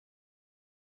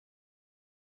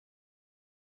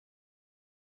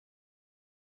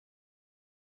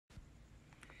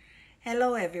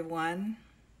Hello everyone,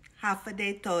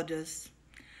 Hafa todos.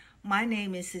 My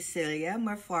name is Cecilia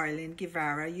Marfarlin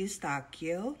Guevara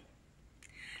Eustaquio.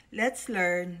 Let's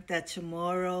learn the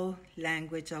Chamorro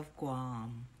language of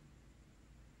Guam.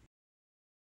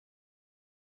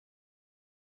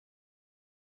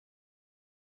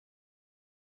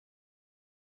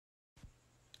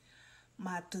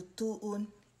 Matutuun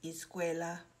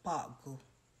eskwela pagu.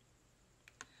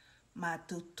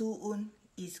 Matutuun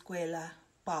eskwela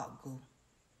pagu.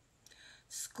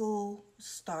 School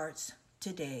starts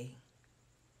today.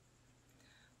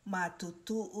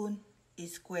 Matutuun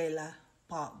eskwela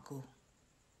pagu.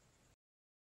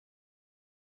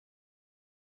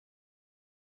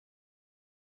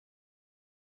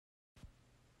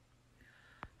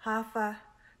 Hafa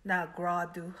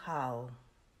nagraduhao.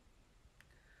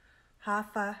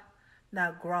 Hafa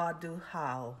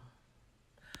nagraduhao.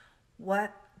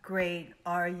 What grade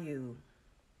are you?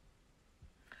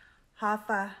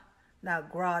 Hafa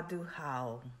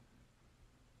nagraduhao.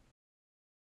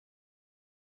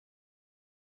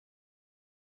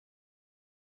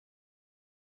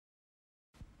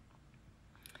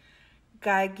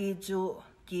 Gaigiju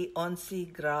gi 11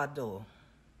 grado.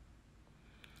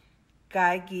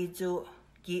 Gaigiju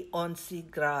gi 11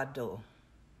 grado.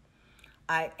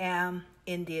 I am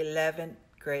in the 11th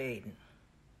grade.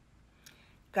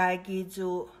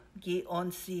 Gaigiju gi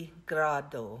 11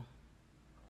 grado.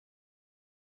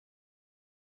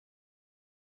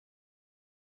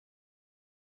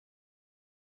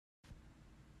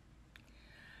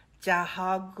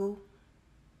 Jahagu.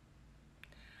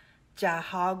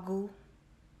 Jahagu.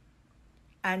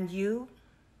 And you?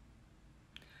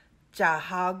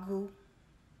 Jahagu.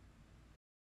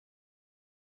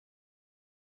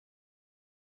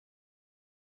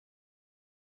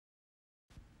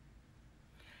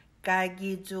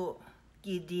 Gaigiju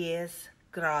gi 10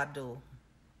 grado.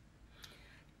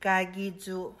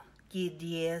 Gaigiju gi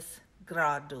 10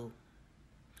 grado.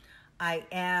 I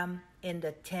am in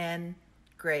the 10th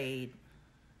grade.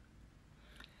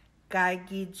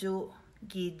 Gaigiju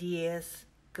gi 10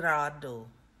 grado.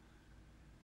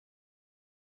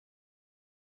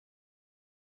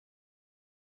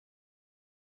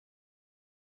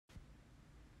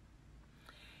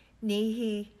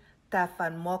 Nihi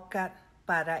tafanmokat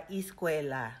para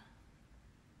eskwela.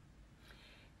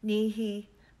 Nihi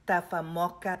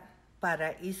tafanmokat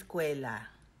para eskwela.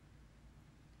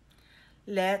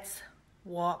 Let's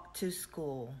walk to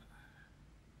school.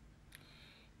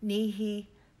 Nihi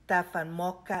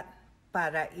tafanmokat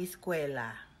para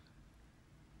eskwela.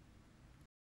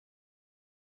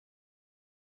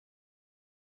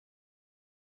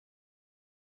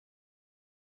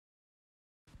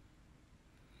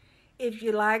 If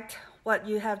you liked what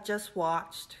you have just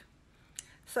watched,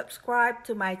 subscribe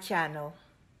to my channel.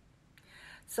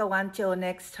 So until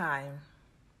next time,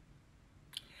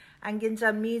 angin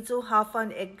mizu hafan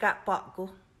eggat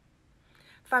pakku.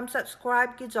 Fam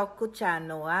subscribe ki jokku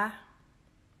channel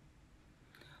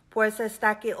Pues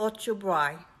hasta que 8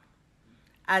 brai.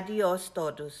 Adios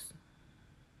todos.